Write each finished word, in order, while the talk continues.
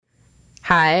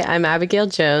Hi, I'm Abigail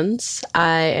Jones.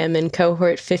 I am in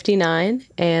Cohort 59,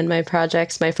 and my front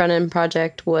end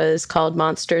project was called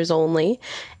Monsters Only,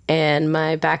 and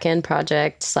my back end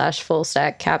project slash full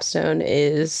stack capstone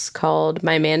is called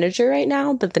My Manager right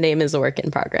now, but the name is a work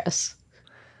in progress.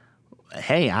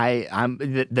 Hey, I'm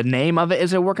the name of it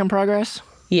is a work in progress.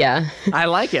 Yeah. I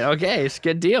like it. Okay, it's a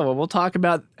good deal. Well, we'll talk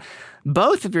about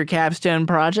both of your capstone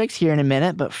projects here in a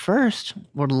minute, but first,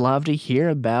 would love to hear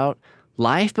about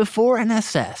life before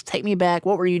NSS. Take me back.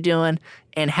 What were you doing,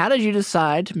 and how did you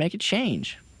decide to make a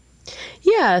change?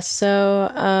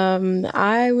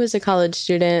 I was a college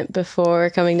student before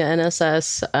coming to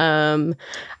NSS.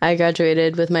 I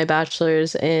graduated with my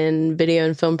bachelor's in video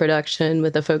and film production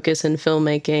with a focus in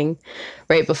filmmaking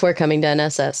right before coming to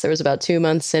NSS. There was about 2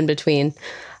 months in between.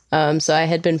 So I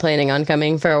had been planning on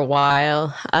coming for a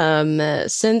while.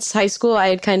 Since high school, I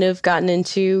had kind of gotten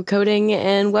into coding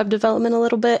and web development a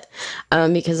little bit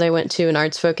because I went to an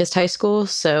arts-focused high school.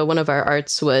 So one of our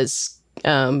arts was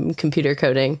computer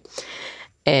coding.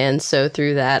 And so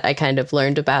through that, I kind of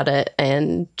learned about it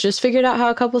and just figured out how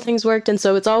a couple things worked. And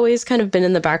so it's always kind of been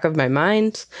in the back of my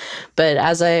mind. But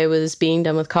as I was being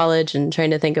done with college and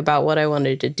trying to think about what I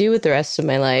wanted to do with the rest of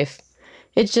my life,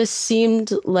 it just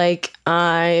seemed like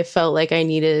I felt like I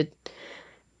needed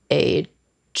a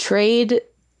trade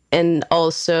and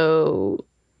also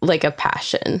like a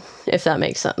passion, if that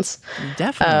makes sense.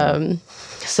 Definitely.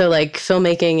 So like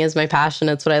filmmaking is my passion.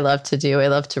 It's what I love to do. I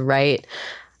love to write.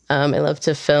 I love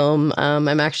to film.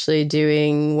 I'm actually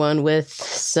doing one with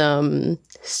some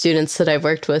students that I've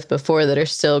worked with before that are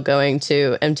still going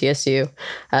to MTSU,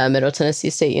 Middle Tennessee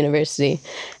State University.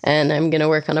 And I'm going to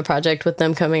work on a project with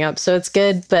them coming up. So it's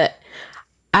good. But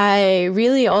I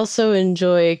really also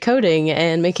enjoy coding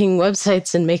and making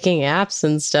websites and making apps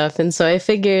and stuff. And so I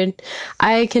figured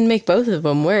I can make both of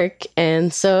them work.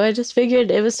 And so I just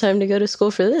figured it was time to go to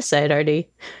school for this. I had already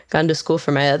gone to school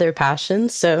for my other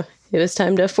passions. So it was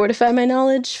time to fortify my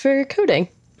knowledge for coding.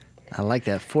 I like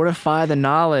that. Fortify the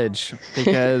knowledge,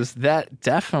 because that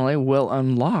definitely will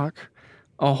unlock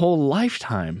a whole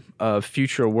lifetime of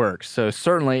future work. So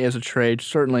certainly as a trade,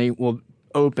 certainly will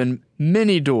open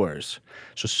many doors.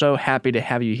 So happy to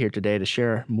have you here today to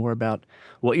share more about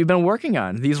what you've been working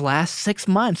on these last 6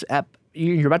 months.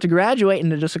 You're about to graduate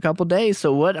in just a couple days.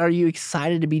 So what are you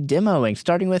excited to be demoing,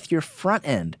 starting with your front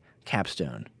end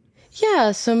capstone?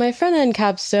 Yeah, so my front end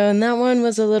capstone, that one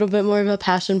was a little bit more of a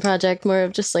passion project, more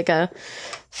of just like a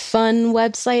fun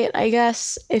website, I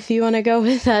guess, if you want to go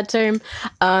with that term.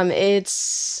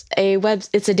 It's a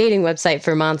dating website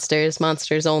for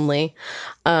monsters only.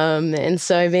 And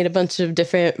so I made a bunch of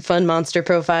different fun monster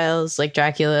profiles like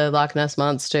Dracula, Loch Ness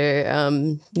Monster,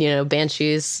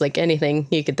 banshees, like anything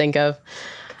you could think of.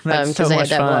 That's so Because I much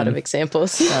had to have a lot fun. of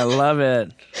examples. I love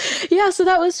it. Yeah, so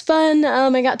that was fun.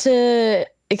 I got to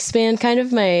expand kind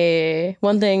of my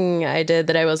one thing I did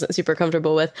that I wasn't super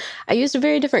comfortable with. I used a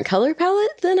very different color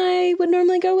palette than I would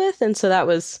normally go with. And so that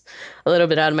was a little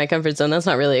bit out of my comfort zone. That's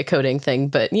not really a coding thing,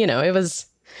 but it was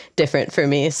different for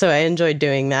me. So I enjoyed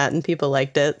doing that and people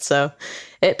liked it. So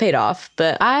it paid off,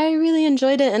 but I really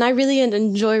enjoyed it and I really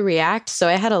enjoy React. So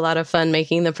I had a lot of fun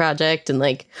making the project and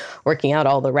like working out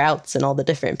all the routes and all the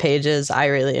different pages. I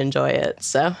really enjoy it.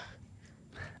 So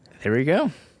There we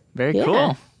go. Very yeah.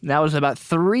 cool. That was about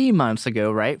 3 months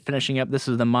ago, right? Finishing up, this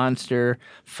is the Monster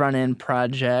front-end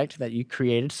project that you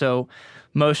created. So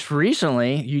most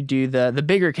recently, you do the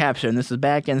bigger capstone. This is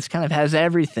back-end. This kind of has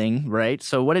everything, right?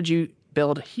 So what did you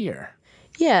build here?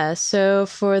 Yeah, so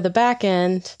for the back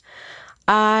end,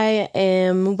 I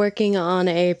am working on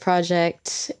a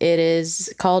project. It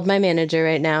is called My Manager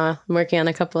right now. I'm working on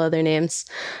a couple other names,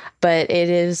 but it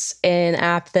is an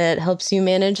app that helps you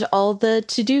manage all the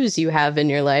to-dos you have in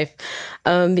your life.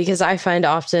 Because I find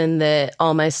often that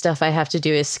all my stuff I have to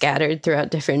do is scattered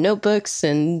throughout different notebooks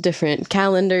and different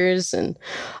calendars and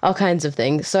all kinds of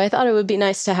things. So I thought it would be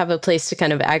nice to have a place to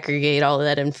kind of aggregate all of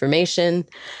that information.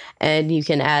 And you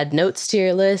can add notes to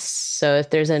your list. So if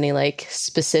there's any like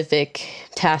specific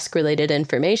task related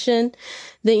information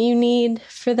that you need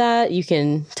for that, you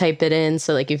can type it in.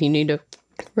 So like if you need to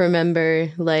remember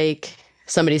like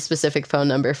somebody's specific phone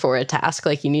number for a task,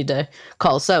 like you need to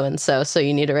call so-and-so, so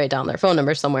you need to write down their phone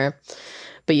number somewhere,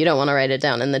 but you don't want to write it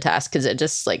down in the task because it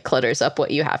just like clutters up what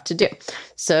you have to do.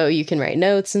 So you can write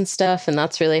notes and stuff, and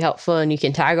that's really helpful. And you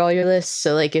can tag all your lists.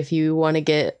 So like if you want to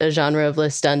get a genre of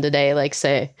list done today, like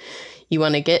say you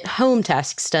want to get home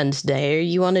tasks done today, or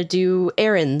you want to do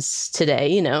errands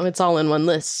today, it's all in one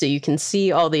list. So you can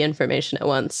see all the information at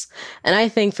once. And I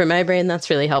think for my brain, that's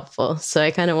really helpful. So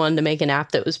I kind of wanted to make an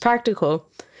app that was practical,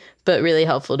 but really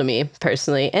helpful to me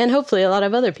personally, and hopefully a lot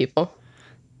of other people.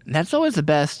 That's always the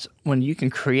best when you can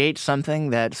create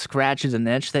something that scratches an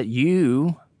itch that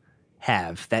you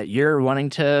have, that you're wanting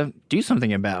to do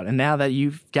something about. And now that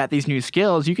you've got these new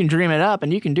skills, you can dream it up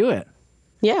and you can do it.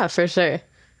 Yeah, for sure.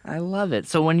 I love it.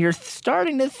 So when you're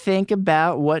starting to think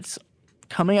about what's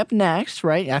coming up next,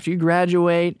 right, after you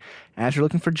graduate, as you're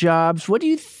looking for jobs, what do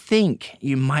you think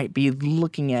you might be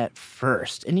looking at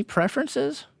first? Any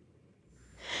preferences?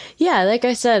 Yeah, like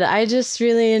I said, I just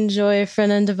really enjoy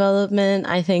front end development.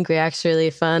 I think React's really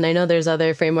fun. I know there's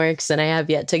other frameworks and I have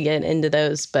yet to get into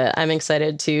those, but I'm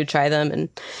excited to try them. And,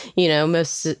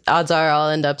 most odds are I'll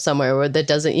end up somewhere where that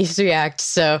doesn't use React.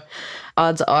 So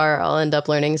odds are I'll end up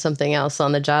learning something else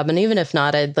on the job. And even if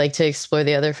not, I'd like to explore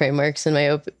the other frameworks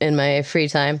in my free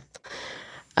time.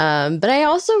 But I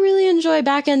also really enjoy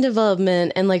back-end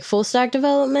development and like full stack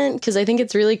development because I think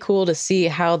it's really cool to see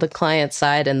how the client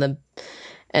side and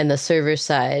the server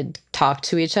side talk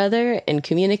to each other and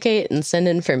communicate and send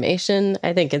information.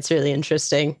 I think it's really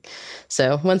interesting.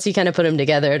 So once you kind of put them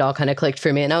together, it all kind of clicked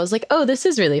for me. And I was like, oh, this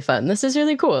is really fun. This is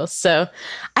really cool. So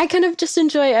I kind of just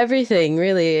enjoy everything,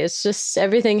 really. It's just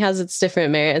everything has its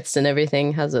different merits and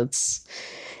everything has its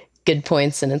good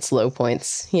points and its low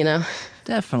points.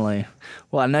 Definitely.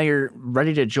 Well, I know you're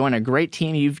ready to join a great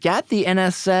team. You've got the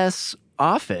NSS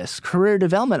office, career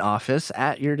development office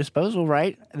at your disposal,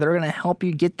 right? They're going to help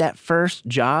you get that first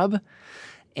job.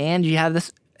 And you have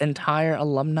this entire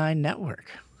alumni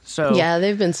network. So yeah,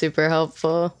 they've been super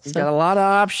helpful. You've got a lot of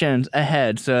options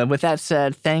ahead. So with that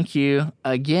said, thank you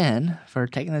again for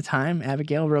taking the time.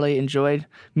 Abigayle, really enjoyed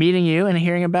meeting you and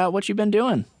hearing about what you've been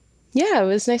doing. Yeah, it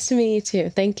was nice to meet you too.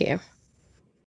 Thank you.